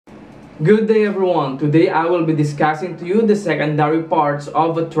Good day everyone. Today I will be discussing to you the secondary parts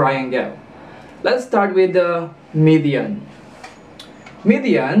of a triangle. Let's start with the median.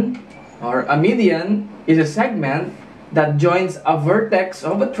 Median or a median is a segment that joins a vertex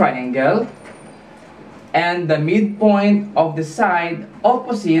of a triangle and the midpoint of the side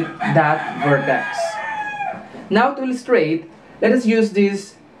opposite that vertex. Now to illustrate, let us use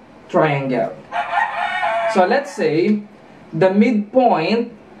this triangle. So let's say the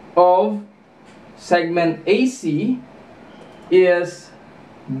midpoint of segment AC is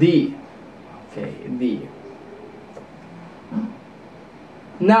D. Okay, D.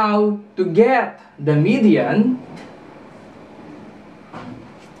 Now, to get the median,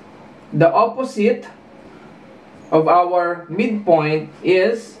 the opposite of our midpoint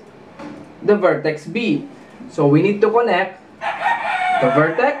is the vertex B. So we need to connect the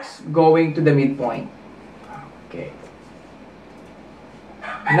vertex going to the midpoint. Okay.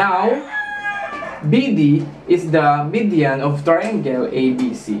 Now, BD is the median of triangle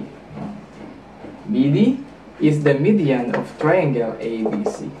ABC. BD is the median of triangle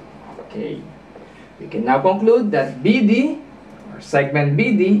ABC. Okay. We can now conclude that BD, or segment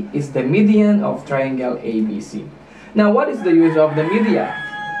BD, is the median of triangle ABC. Now, what is the use of the median?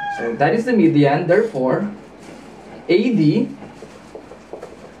 So, that is the median, therefore, AD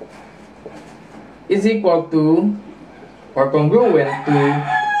is equal to or congruent to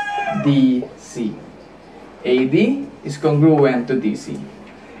DC. AD is congruent to DC.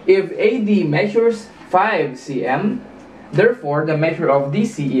 If AD measures 5 cm, therefore the measure of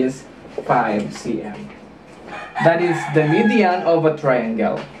DC is 5 cm. That is the median of a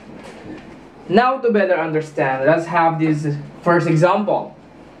triangle. Now to better understand, let's have this first example.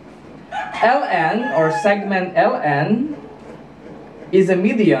 LN or segment LN is a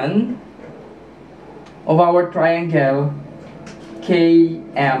median of our triangle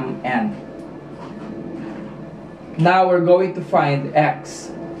KMN. Now we're going to find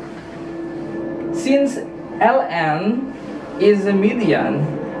X. Since LN is a median,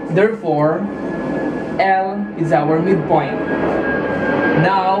 therefore L is our midpoint.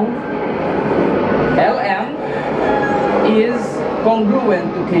 Now LM is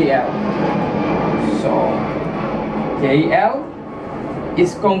congruent to KL. So KL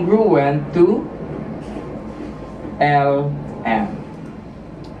is congruent to LM.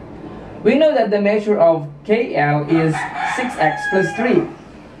 We know that the measure of KL is 6x plus 3.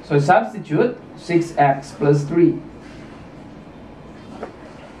 So substitute 6x plus 3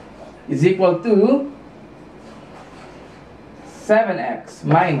 is equal to 7x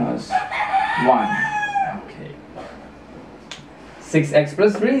minus 1. Okay. 6x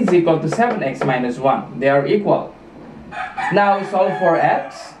plus 3 is equal to 7x minus 1. They are equal. Now solve for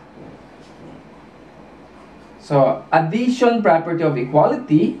x. So addition property of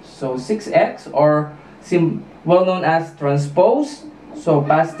equality, so 6x or well known as transpose, so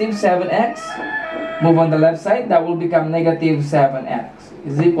positive 7x, move on the left side, that will become negative 7x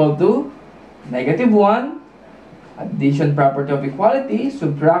is equal to negative 1, addition property of equality,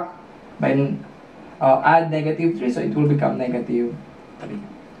 subtract by add negative 3, so it will become negative 3.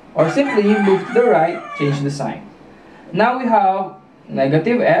 Or simply move to the right, change the sign. Now we have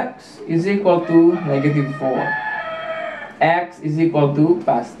negative x is equal to negative 4. X is equal to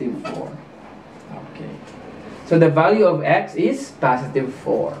positive 4. Okay. So the value of x is positive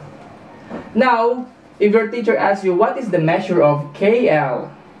 4. Now, if your teacher asks you what is the measure of KL?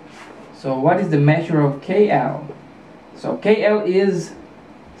 So what is the measure of KL? So KL is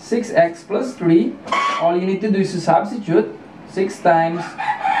 6x plus 3. All you need to do is to substitute 6 times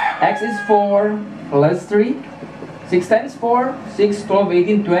x is 4 plus 3. 6 times 4, 6, 12,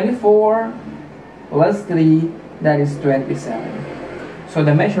 18, 24, plus 3, that is 27. So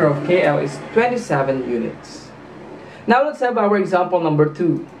the measure of KL is 27 units. Now let's have our example number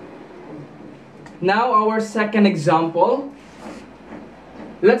 2. Now our second example,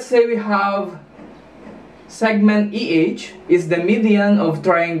 let's say we have segment EH is the median of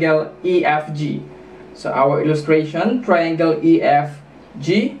triangle EFG. So our illustration, triangle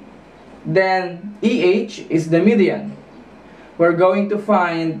EFG. Then EH is the median. We're going to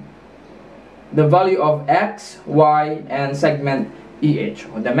find the value of X, Y, and segment EH,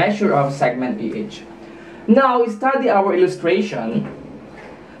 or the measure of segment EH. Now, study our illustration.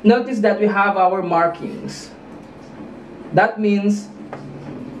 Notice that we have our markings. That means,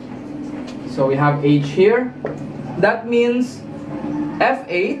 so we have H here. That means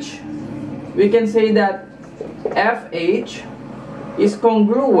FH, we can say that FH is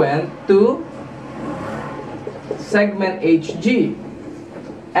congruent to segment HG,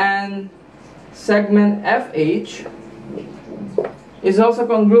 and segment FH is also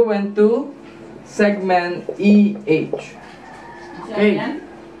congruent to segment EH. Okay,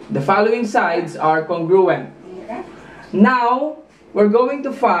 the following sides are congruent. Now, we're going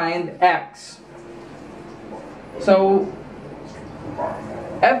to find X. So,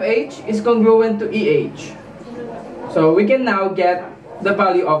 FH is congruent to EH. So, we can now get the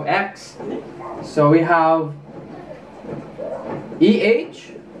value of X. So, we have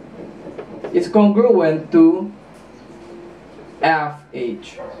EH is congruent to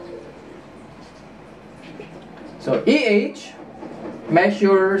FH. So, EH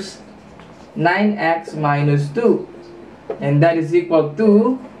measures 9x minus 2, and that is equal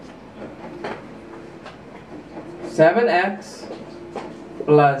to 7x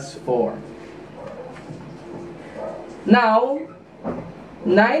plus 4. Now,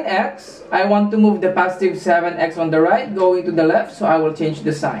 9x, I want to move the positive 7x on the right, going to the left, so I will change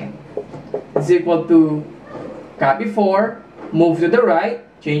the sign. It's equal to copy 4, move to the right,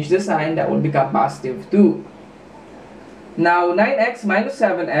 change the sign, that will become positive 2. Now, 9x minus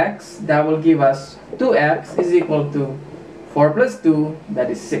 7x, that will give us 2x is equal to 4 plus 2,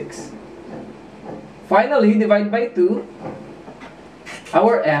 that is 6. Finally, divide by 2,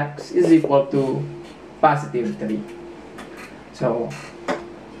 our x is equal to positive 3. So,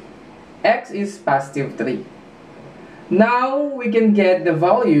 x is positive 3. Now, we can get the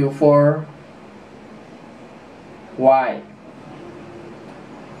value for y.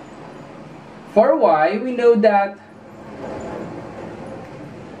 For y, we know that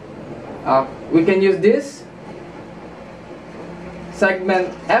we can use this segment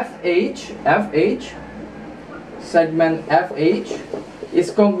segment FH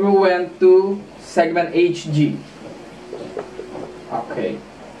is congruent to segment HG. Okay.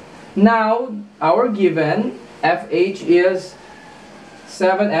 Now, our given FH is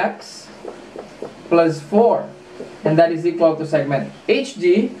 7x plus 4, and that is equal to segment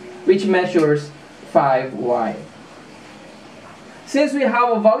HG, which measures 5y. Since we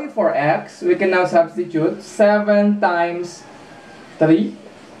have a value for x, we can now substitute 7 times 3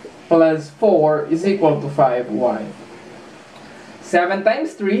 plus 4 is equal to 5y. 7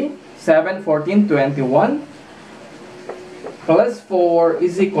 times 3, 7, 14, 21, plus 4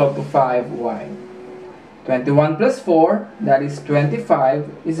 is equal to 5y. 21 plus 4, that is 25,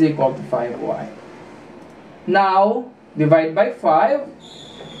 is equal to 5y. Now, divide by 5.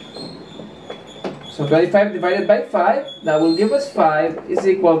 So 25 divided by 5, that will give us 5 is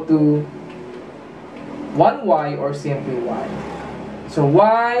equal to 1y, or simply y. So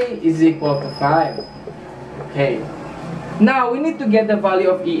y is equal to 5. Okay. Now we need to get the value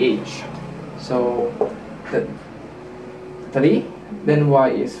of EH. So 3, then y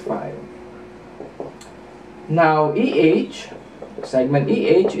is 5. Now EH, segment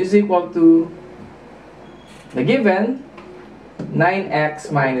EH is equal to the given 9x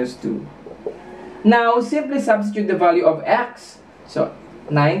minus 2. Now, simply substitute the value of x. So,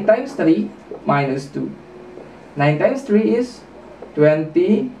 9 times 3 minus 2. 9 times 3 is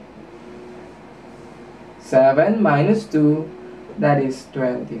 27 minus 2, that is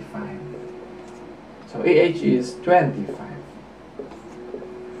 25. So, AH is 25.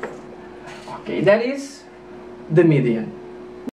 Okay, that is the median.